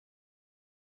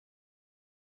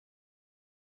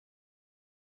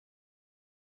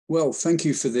Well, thank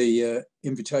you for the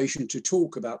invitation to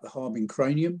talk about the Harbin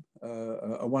cranium,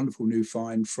 a wonderful new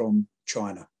find from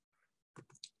China.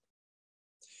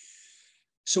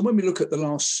 So when we look at the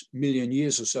last million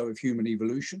years or so of human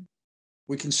evolution,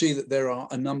 we can see that there are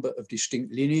a number of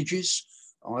distinct lineages.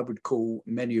 I would call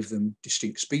many of them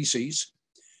distinct species.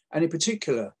 And in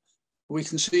particular, we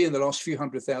can see in the last few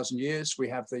 100,000 years, we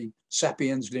have the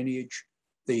Sapiens lineage,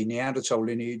 the Neanderthal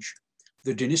lineage,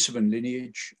 the Denisovan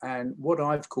lineage, and what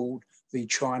I've called the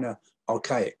China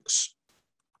Archaics.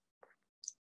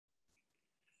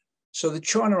 So the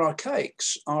China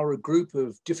Archaics are a group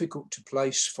of difficult to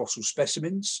place fossil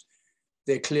specimens.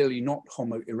 They're clearly not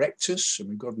Homo erectus, and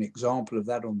we've got an example of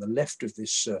that on the left of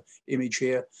this image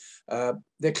here.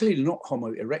 They're clearly not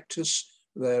Homo erectus.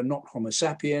 They're not Homo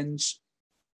sapiens.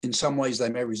 In some ways, they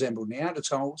may resemble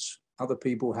Neanderthals. Other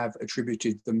people have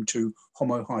attributed them to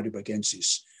Homo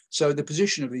heidelbergensis. So the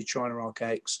position of these China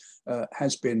Archaics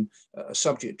has been a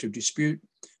subject of dispute.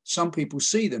 Some people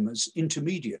see them as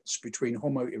intermediates between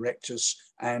Homo erectus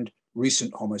and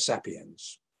recent Homo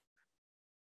sapiens.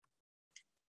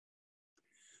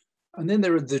 And then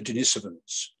there are the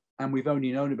Denisovans, and we've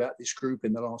only known about this group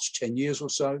in the last 10 years or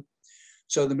so.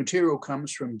 So the material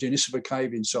comes from Denisova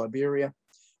cave in Siberia.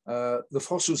 The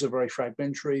fossils are very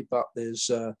fragmentary, but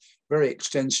there's very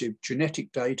extensive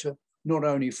genetic data, not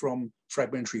only from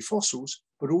fragmentary fossils,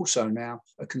 but also now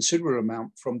a considerable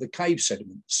amount from the cave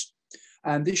sediments.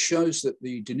 And this shows that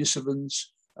the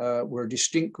Denisovans were a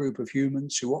distinct group of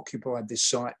humans who occupied this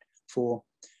site for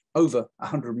over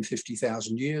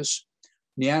 150,000 years.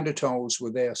 Neanderthals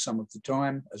were there some of the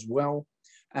time as well.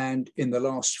 And in the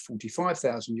last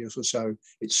 45,000 years or so,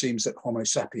 it seems that Homo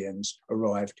sapiens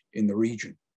arrived in the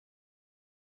region.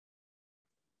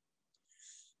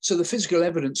 So the physical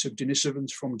evidence of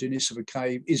Denisovans from Denisova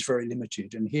cave is very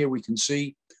limited. And here we can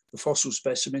see the fossil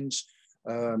specimens,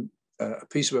 a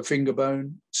piece of a finger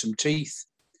bone, some teeth.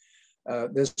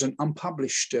 There's an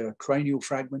unpublished cranial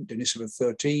fragment, Denisova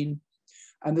 13.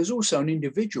 And there's also an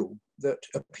individual that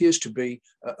appears to be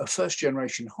a first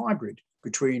generation hybrid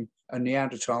between a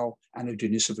Neanderthal and a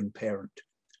Denisovan parent,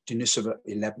 Denisova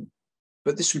 11.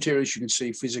 But this material, as you can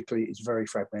see, physically is very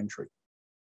fragmentary.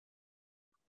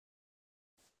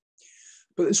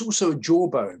 But there's also a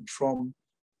jawbone from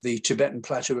the Tibetan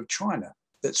plateau of China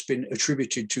that's been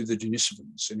attributed to the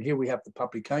Denisovans. And here we have the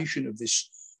publication of this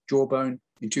jawbone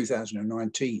in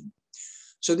 2019.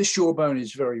 So this jawbone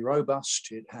is very robust.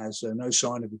 It has no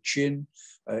sign of a chin.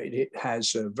 It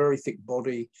has a very thick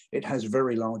body. It has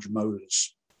very large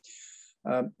molars.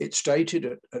 It's dated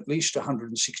at least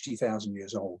 160,000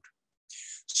 years old.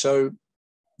 So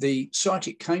the site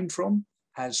it came from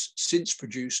has since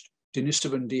produced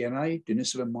Denisovan DNA,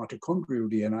 Denisovan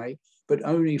mitochondrial DNA, but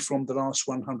only from the last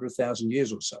 100,000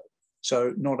 years or so.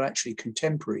 So not actually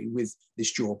contemporary with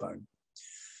this jawbone.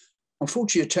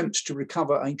 Unfortunately, attempts to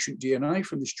recover ancient DNA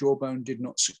from this jawbone did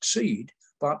not succeed,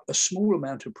 but a small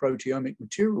amount of proteomic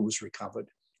material was recovered,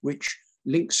 which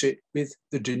links it with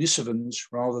the Denisovans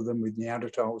rather than with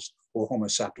Neanderthals or Homo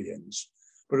sapiens.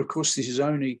 But of course, this is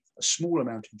only a small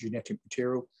amount of genetic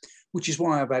material, which is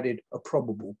why I've added a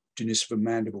probable Denisovan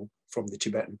mandible from the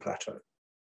Tibetan plateau.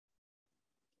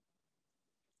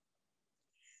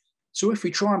 So if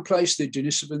we try and place the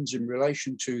Denisovans in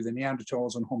relation to the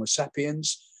Neanderthals and Homo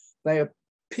sapiens, they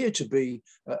appear to be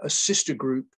a sister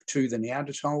group to the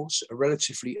Neanderthals, a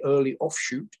relatively early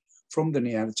offshoot from the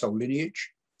Neanderthal lineage.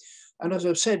 And as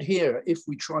I've said here, if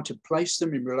we try to place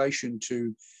them in relation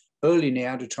to early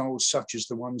Neanderthals, such as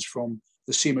the ones from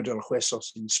the Sima de los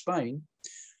Huesos in Spain,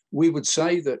 we would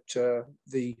say that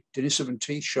the Denisovan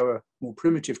teeth show a more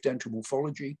primitive dental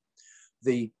morphology.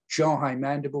 The Zhahai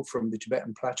mandible from the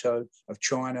Tibetan plateau of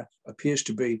China appears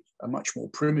to be a much more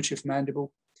primitive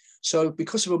mandible. So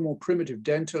because of a more primitive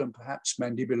dental and perhaps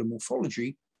mandibular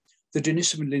morphology, the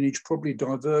Denisovan lineage probably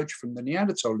diverged from the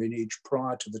Neanderthal lineage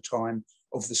prior to the time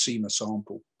of the Sima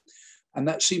sample. And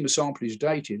that Sima sample is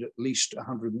dated at least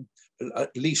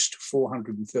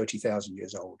 430,000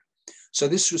 years old. So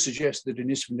this would suggest the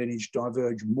Denisovan lineage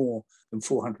diverged more than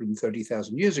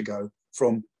 430,000 years ago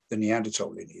from the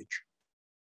Neanderthal lineage.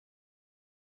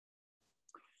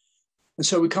 And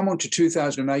so we come on to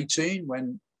 2018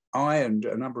 when I and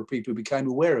a number of people became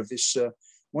aware of this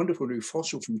wonderful new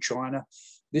fossil from China.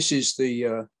 This is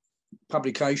the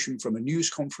publication from a news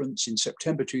conference in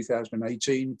September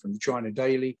 2018 from the China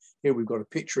Daily. Here we've got a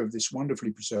picture of this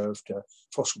wonderfully preserved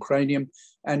fossil cranium.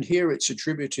 And here it's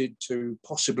attributed to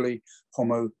possibly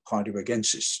Homo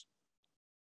heidelbergensis.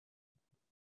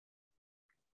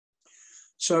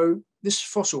 So this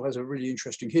fossil has a really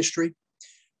interesting history.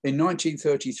 In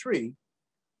 1933,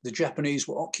 the Japanese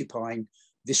were occupying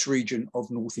this region of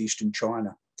northeastern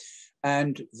China.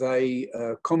 And they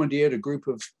commandeered a group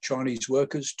of Chinese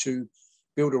workers to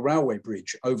build a railway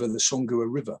bridge over the Songhua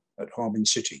River at Harbin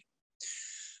city.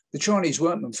 The Chinese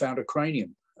workmen found a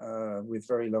cranium with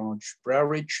very large brow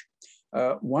ridge.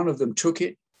 One of them took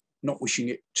it, not wishing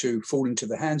it to fall into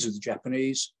the hands of the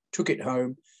Japanese, took it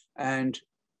home and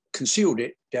concealed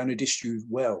it down a disused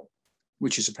well,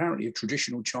 which is apparently a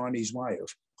traditional Chinese way of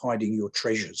hiding your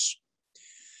treasures.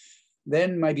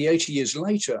 Then, maybe 80 years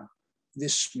later,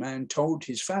 this man told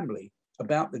his family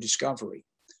about the discovery.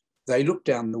 They looked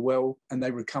down the well and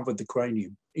they recovered the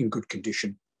cranium in good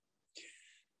condition.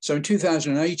 So in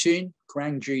 2018,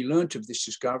 Qiang learnt of this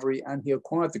discovery and he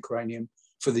acquired the cranium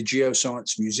for the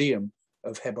Geoscience Museum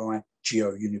of Hebei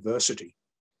Geo University.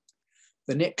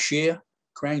 The next year,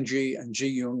 Qiang and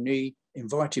Xijun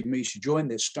invited me to join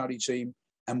their study team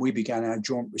and we began our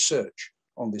joint research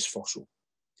on this fossil.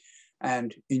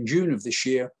 And in June of this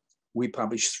year, we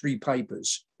published 3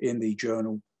 papers in the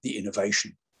journal, The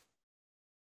Innovation.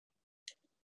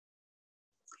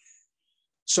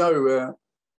 So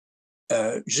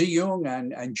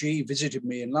Xijun and Ji visited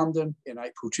me in London in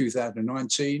April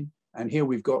 2019. And here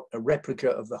we've got a replica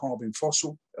of the Harbin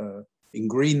fossil in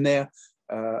green there,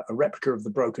 a replica of the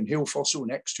Broken Hill fossil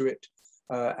next to it.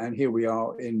 And here we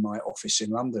are in my office in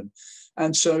London.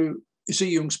 And so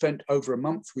Xijun spent over a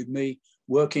month with me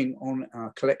working on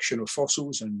our collection of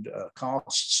fossils and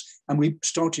casts. And we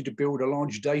started to build a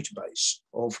large database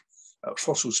of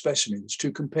fossil specimens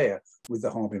to compare with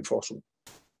the Harbin fossil.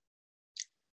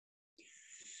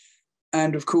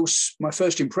 And of course, my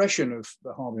first impression of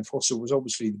the Harbin fossil was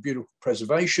obviously the beautiful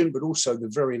preservation, but also the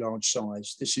very large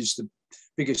size. This is the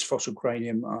biggest fossil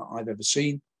cranium I've ever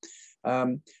seen.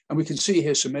 And we can see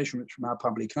here some measurements from our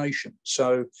publication.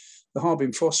 So the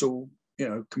Harbin fossil, you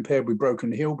know, compared with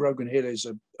Broken Hill is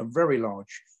a very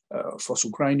large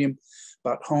fossil cranium,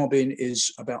 but Harbin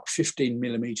is about 15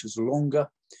 millimeters longer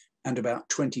and about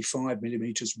 25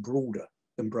 millimeters broader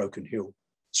than Broken Hill.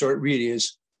 So it really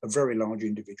is a very large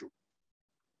individual.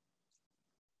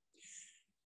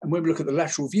 And when we look at the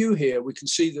lateral view here, we can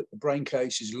see that the brain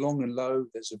case is long and low.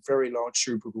 There's a very large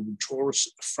cerebral torus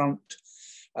at the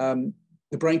front.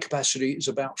 The brain capacity is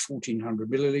about 1,400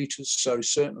 milliliters, so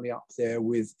certainly up there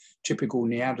with typical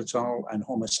Neanderthal and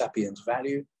Homo sapiens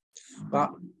value. But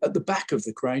at the back of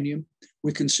the cranium,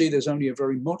 we can see there's only a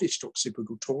very modest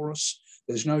occipital torus.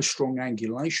 There's no strong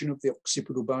angulation of the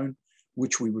occipital bone,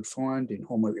 which we would find in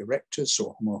Homo erectus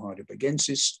or Homo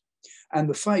heidelbergensis. And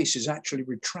the face is actually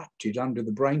retracted under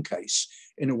the brain case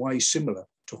in a way similar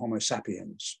to Homo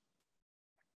sapiens.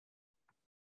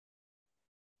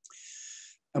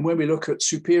 And when we look at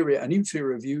superior and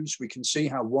inferior views, we can see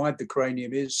how wide the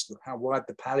cranium is, how wide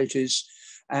the palate is.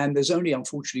 And there's only,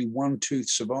 unfortunately, one tooth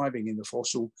surviving in the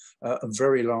fossil, a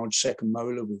very large second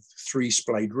molar with 3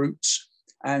 splayed roots.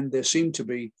 And there seem to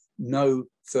be no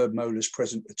third molars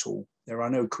present at all. There are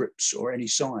no crypts or any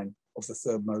sign of the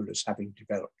third molars having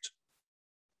developed.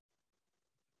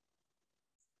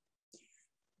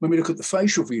 When we look at the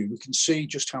facial view, we can see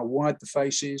just how wide the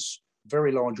face is,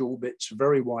 very large orbits,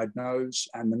 very wide nose,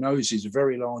 and the nose is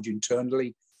very large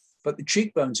internally. But the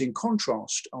cheekbones, in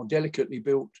contrast, are delicately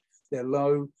built. They're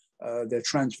low, they're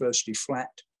transversely flat,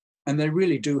 and they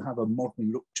really do have a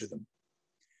modern look to them.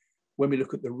 When we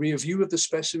look at the rear view of the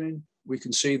specimen, we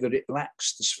can see that it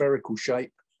lacks the spherical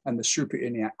shape and the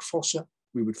suprailiac fossa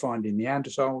we would find in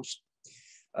Neanderthals.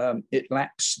 It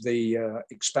lacks the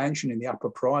expansion in the upper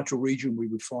parietal region we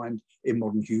would find in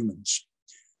modern humans.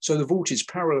 So the vault is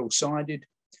parallel-sided.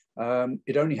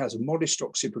 It only has a modest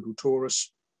occipital torus,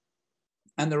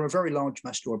 and there are very large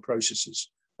mastoid processes,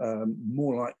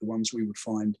 more like the ones we would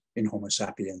find in Homo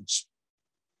sapiens.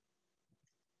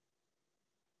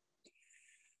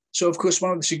 So, of course,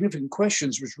 one of the significant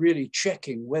questions was really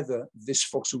checking whether this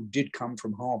fossil did come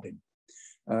from Harbin.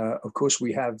 Of course,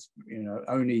 we have,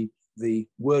 only the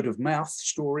word of mouth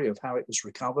story of how it was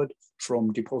recovered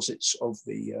from deposits of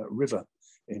the river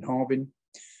in Harbin.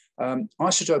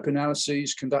 Isotope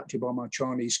analyses conducted by my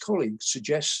Chinese colleagues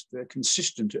suggest they're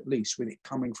consistent, at least, with it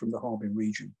coming from the Harbin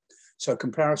region. So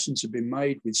comparisons have been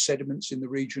made with sediments in the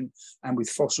region and with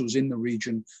fossils in the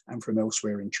region and from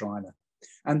elsewhere in China.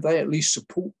 And they at least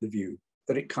support the view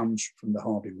that it comes from the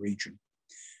Harbin region.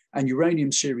 And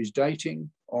uranium series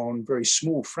dating on very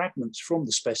small fragments from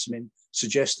the specimen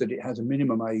suggests that it has a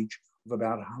minimum age of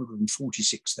about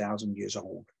 146,000 years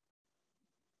old.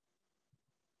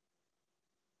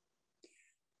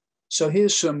 So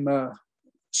here's some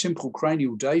simple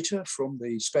cranial data from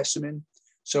the specimen.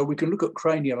 So we can look at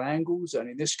cranial angles, and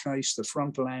in this case, the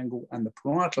frontal angle and the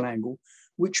parietal angle,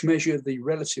 which measure the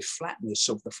relative flatness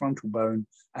of the frontal bone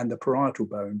and the parietal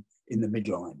bone in the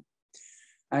midline.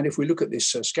 And if we look at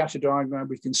this scatter diagram,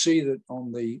 we can see that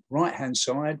on the right-hand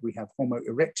side, we have Homo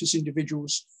erectus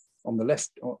individuals. On the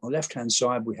left-hand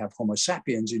side, we have Homo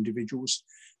sapiens individuals.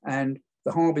 And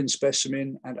the Harbin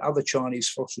specimen and other Chinese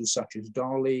fossils such as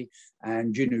Dali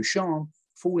and Qiang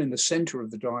fall in the center of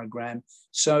the diagram,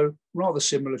 so rather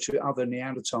similar to other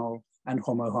Neanderthal and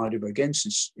Homo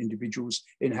heidelbergensis individuals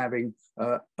in having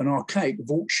an archaic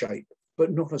vault shape,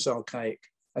 but not as archaic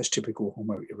as typical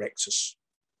Homo erectus.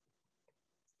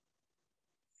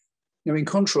 Now, in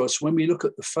contrast, when we look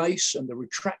at the face and the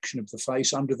retraction of the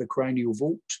face under the cranial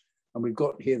vault, and we've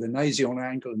got here the nasion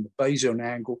angle and the basion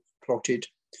angle plotted,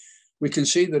 we can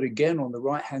see that again on the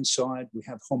right-hand side, we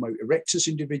have Homo erectus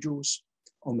individuals.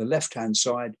 On the left-hand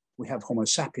side, we have Homo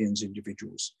sapiens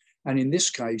individuals. And in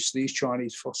this case, these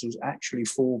Chinese fossils actually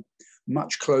fall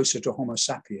much closer to Homo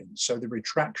sapiens. So the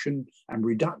retraction and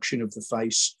reduction of the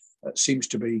face seems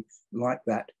to be like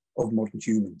that of modern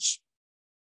humans.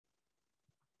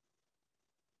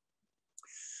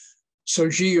 So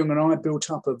Xijun and I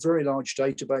built up a very large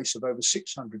database of over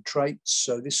 600 traits.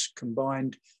 So this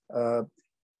combined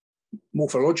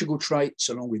morphological traits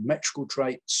along with metrical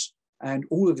traits. And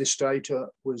all of this data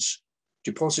was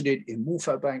deposited in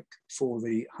Morphobank for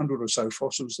the 100 or so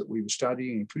fossils that we were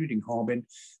studying, including Harbin.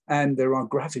 And there are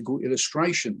graphical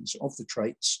illustrations of the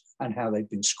traits and how they've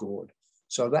been scored.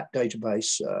 So that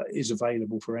database is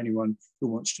available for anyone who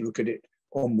wants to look at it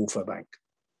on Morphobank.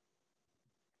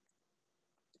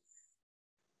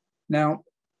 Now,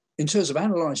 in terms of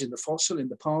analyzing the fossil, in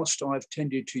the past, I've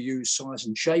tended to use size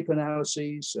and shape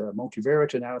analyses,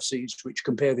 multivariate analyses, which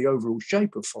compare the overall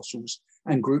shape of fossils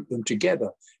and group them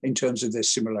together in terms of their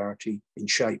similarity in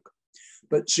shape.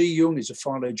 But Xijun is a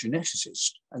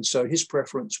phylogeneticist, and so his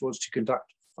preference was to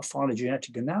conduct a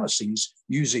phylogenetic analysis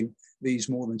using these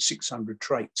more than 600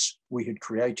 traits we had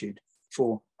created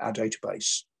for our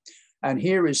database. And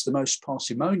here is the most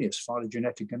parsimonious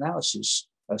phylogenetic analysis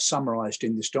summarized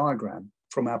in this diagram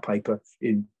from our paper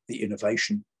in the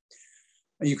Innovation.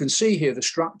 And you can see here the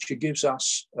structure gives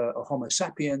us a Homo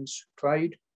sapiens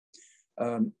clade,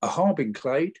 a Harbin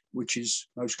clade, which is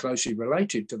most closely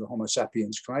related to the Homo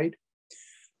sapiens clade.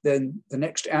 Then the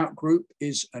next out group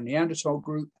is a Neanderthal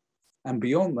group, and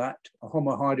beyond that, a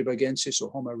Homo heidelbergensis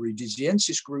or Homo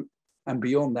rhodesiensis group, and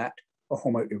beyond that, a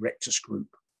Homo erectus group.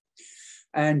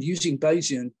 And using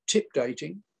Bayesian tip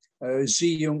dating,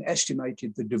 Xijun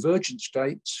estimated the divergence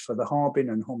dates for the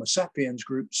Harbin and Homo sapiens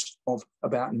groups of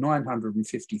about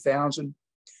 950,000,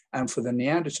 and for the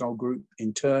Neanderthal group,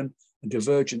 in turn, a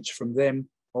divergence from them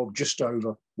of just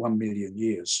over 1 million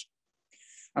years.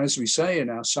 And as we say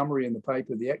in our summary in the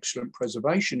paper, the excellent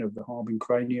preservation of the Harbin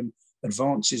cranium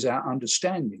advances our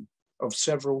understanding of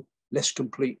several less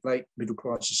complete late Middle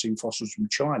Pleistocene fossils from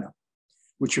China,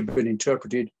 which have been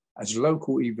interpreted as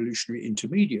local evolutionary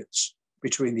intermediates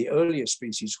between the earlier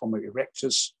species Homo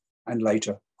erectus and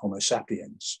later Homo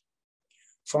sapiens.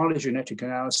 Phylogenetic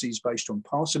analyses based on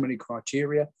parsimony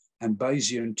criteria and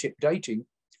Bayesian tip dating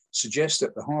suggest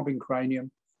that the Harbin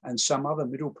cranium and some other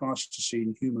Middle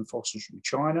Pleistocene human fossils from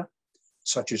China,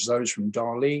 such as those from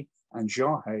Dali and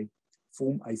Xijun,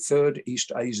 form a third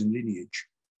East Asian lineage,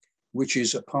 which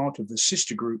is a part of the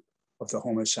sister group of the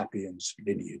Homo sapiens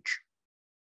lineage.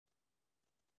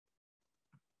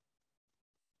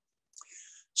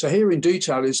 So here in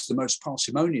detail is the most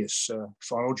parsimonious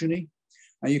phylogeny.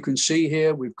 And you can see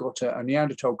here we've got a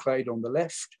Neanderthal clade on the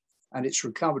left, and it's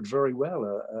recovered very well,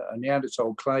 a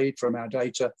Neanderthal clade from our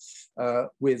data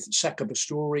with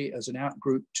Sacabastori as an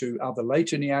outgroup to other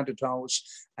later Neanderthals,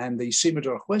 and the Cima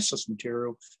huesos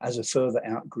material as a further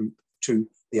outgroup to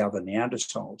the other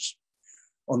Neanderthals.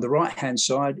 On the right-hand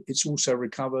side, it's also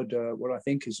recovered what I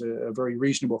think is a very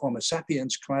reasonable Homo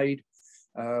sapiens clade.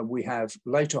 We have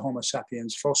later Homo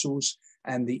sapiens fossils,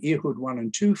 and the Ehud 1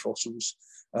 and 2 fossils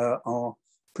are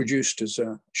produced as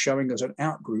showing as an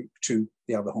outgroup to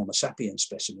the other Homo sapiens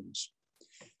specimens.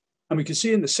 And we can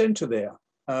see in the center there,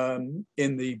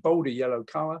 in the bolder yellow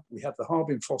color, we have the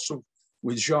Harbin fossil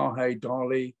with Xijun,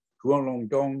 Dali,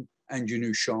 Huanglongdong, and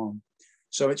Qiang.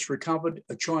 So it's recovered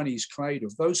a Chinese clade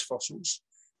of those fossils.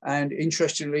 And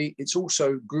interestingly, it's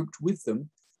also grouped with them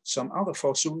some other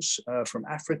fossils from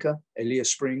Africa,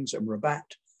 Elias Springs and Rabat,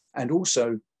 and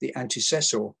also the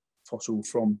antecessor fossil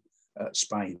from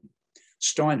Spain.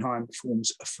 Steinheim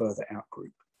forms a further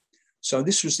outgroup. So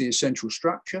this was the essential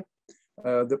structure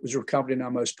that was recovered in our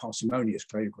most parsimonious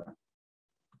cladogram.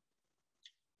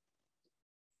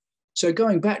 So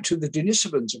going back to the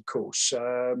Denisovans, of course,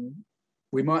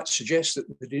 we might suggest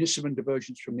that the Denisovan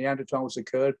divergence from Neanderthals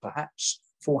occurred perhaps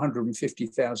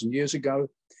 450,000 years ago,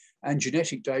 and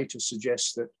genetic data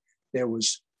suggests that there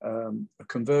was a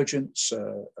convergence,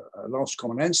 a last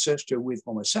common ancestor with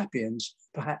Homo sapiens,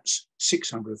 perhaps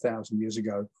 600,000 years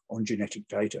ago on genetic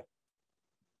data.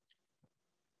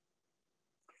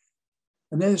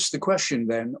 And there's the question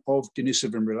then of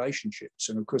Denisovan relationships.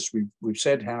 And of course, we've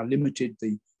said how limited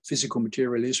the physical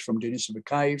material is from Denisova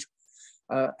Cave.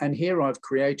 And here I've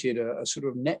created a sort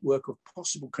of network of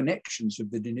possible connections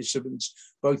of the Denisovans,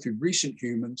 both with recent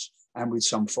humans and with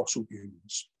some fossil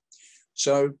humans.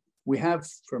 So we have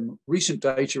from recent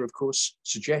data, of course,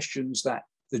 suggestions that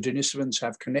the Denisovans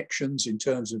have connections in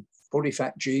terms of body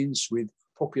fat genes with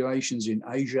populations in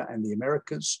Asia and the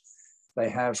Americas. They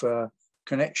have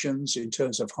connections in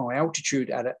terms of high altitude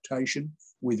adaptation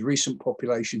with recent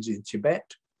populations in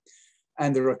Tibet.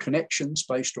 And there are connections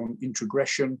based on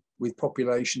introgression with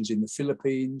populations in the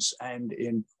Philippines and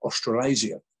in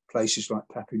Australasia, places like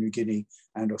Papua New Guinea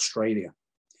and Australia.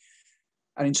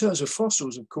 And in terms of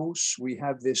fossils, of course, we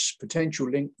have this potential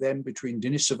link then between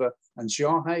Denisova and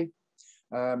Xiahe,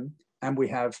 and we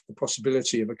have the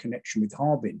possibility of a connection with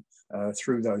Harbin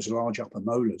through those large upper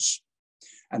molars.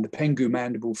 And the Penghu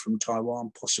mandible from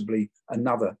Taiwan, possibly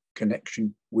another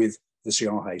connection with the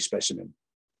Xiahe specimen.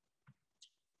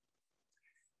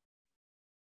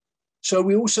 So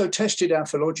we also tested our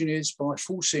phylogenies by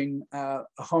forcing a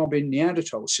Harbin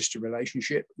Neanderthal sister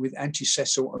relationship with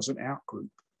anti-sessile as an outgroup.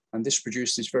 And this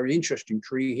produced this very interesting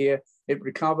tree here. It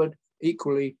recovered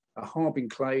equally a Harbin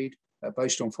clade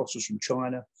based on fossils from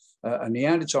China, a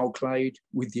Neanderthal clade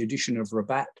with the addition of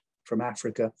Rabat from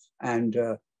Africa, and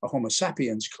a Homo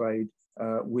sapiens clade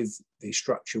with the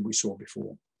structure we saw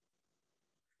before.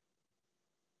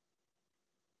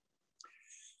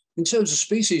 In terms of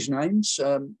species names,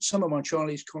 some of my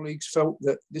Chinese colleagues felt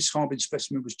that this Harbin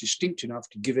specimen was distinct enough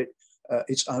to give it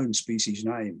its own species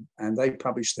name, and they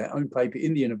published their own paper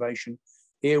in the innovation.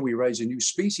 Here we raise a new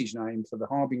species name for the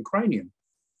Harbin cranium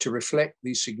to reflect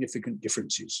these significant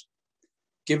differences.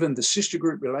 Given the sister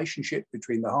group relationship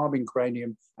between the Harbin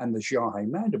cranium and the Xiahe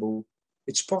mandible,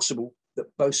 it's possible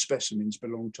that both specimens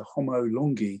belong to Homo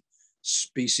longi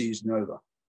species nova.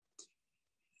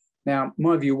 Now,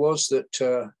 my view was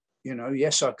that,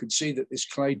 yes, I could see that this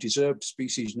clade deserved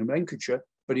species nomenclature,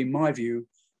 but in my view,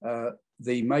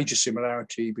 the major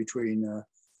similarity between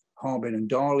Harbin and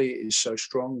Dali is so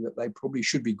strong that they probably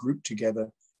should be grouped together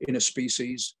in a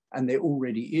species, and there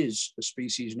already is a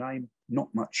species name, not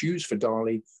much used for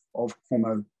Dali, of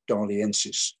Homo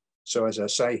daliensis. So as I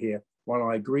say here, while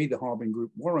I agree the Harbin group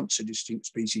warrants a distinct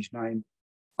species name,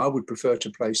 I would prefer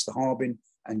to place the Harbin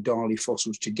and Dali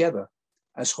fossils together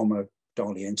as Homo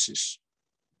daliensis.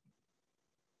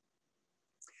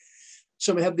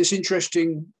 So we have this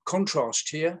interesting contrast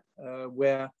here,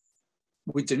 where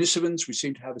with Denisovans, we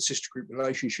seem to have a sister group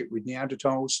relationship with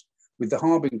Neanderthals. With the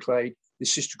Harbin clade, the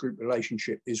sister group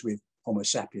relationship is with Homo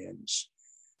sapiens.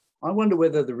 I wonder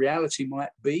whether the reality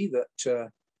might be that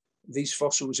these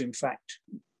fossils, in fact,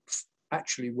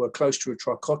 actually were close to a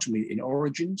trichotomy in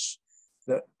origins,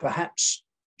 that perhaps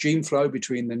gene flow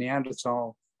between the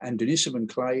Neanderthal and Denisovan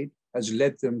clade has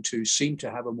led them to seem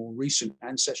to have a more recent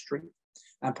ancestry,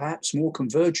 and perhaps more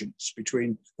convergence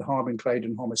between the Harbin clade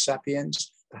and Homo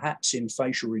sapiens, perhaps in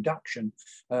facial reduction,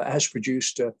 has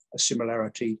produced a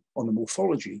similarity on the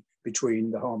morphology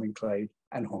between the Harbin clade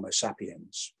and Homo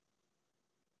sapiens.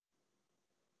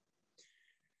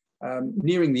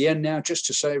 Nearing the end now, just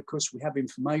to say, of course, we have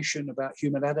information about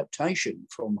human adaptation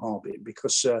from Harbin,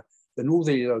 because the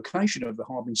northerly location of the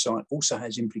Harbin site also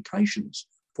has implications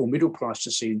for Middle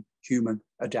Pleistocene human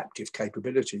adaptive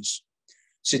capabilities.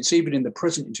 Since even in the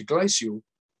present interglacial,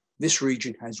 this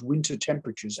region has winter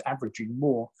temperatures averaging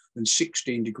more than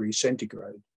 16 degrees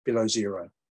centigrade below zero.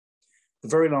 The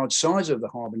very large size of the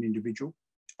Harbin individual,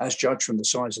 as judged from the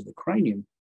size of the cranium,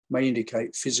 may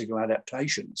indicate physical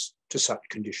adaptations to such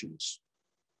conditions.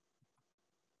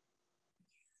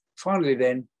 Finally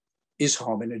then, is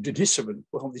Harbin a Denisovan?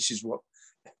 Well, this is what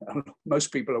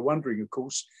most people are wondering, of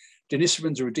course.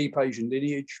 Denisovans are a deep Asian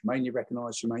lineage, mainly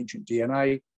recognized from ancient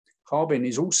DNA. Harbin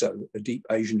is also a deep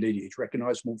Asian lineage,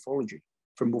 recognized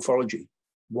from morphology.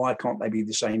 Why can't they be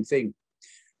the same thing?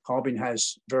 Harbin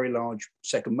has very large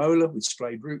second molar with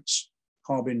splayed roots.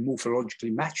 Harbin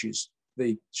morphologically matches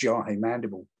the Xiahe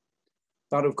mandible.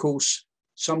 But of course,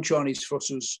 some Chinese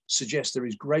fossils suggest there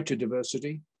is greater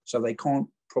diversity, so they can't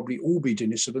probably all be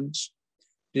Denisovans.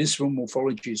 Denisovan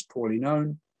morphology is poorly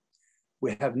known.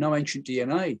 We have no ancient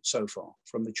DNA so far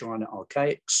from the China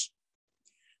archaics.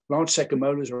 Large second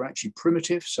molars are actually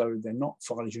primitive, so they're not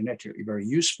phylogenetically very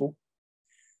useful.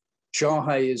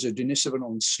 Chahe is a denisovan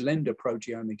on slender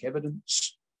proteomic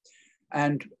evidence.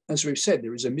 And as we've said,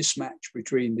 there is a mismatch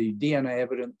between the DNA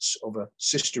evidence of a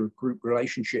sister group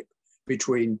relationship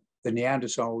between the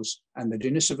Neanderthals and the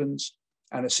denisovans,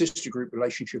 and a sister group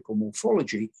relationship or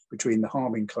morphology between the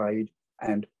Harbin clade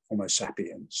and Homo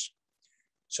sapiens.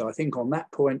 So I think on that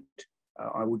point,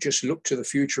 I will just look to the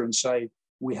future and say,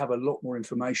 we have a lot more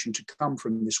information to come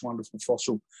from this wonderful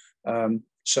fossil.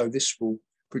 So this will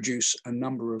produce a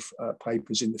number of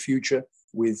papers in the future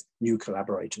with new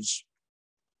collaborators.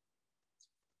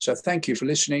 So thank you for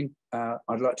listening.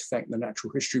 I'd like to thank the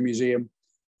Natural History Museum,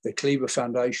 the Cleaver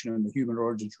Foundation and the Human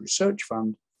Origins Research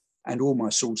Fund, and all my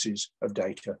sources of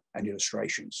data and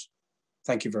illustrations.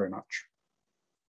 Thank you very much.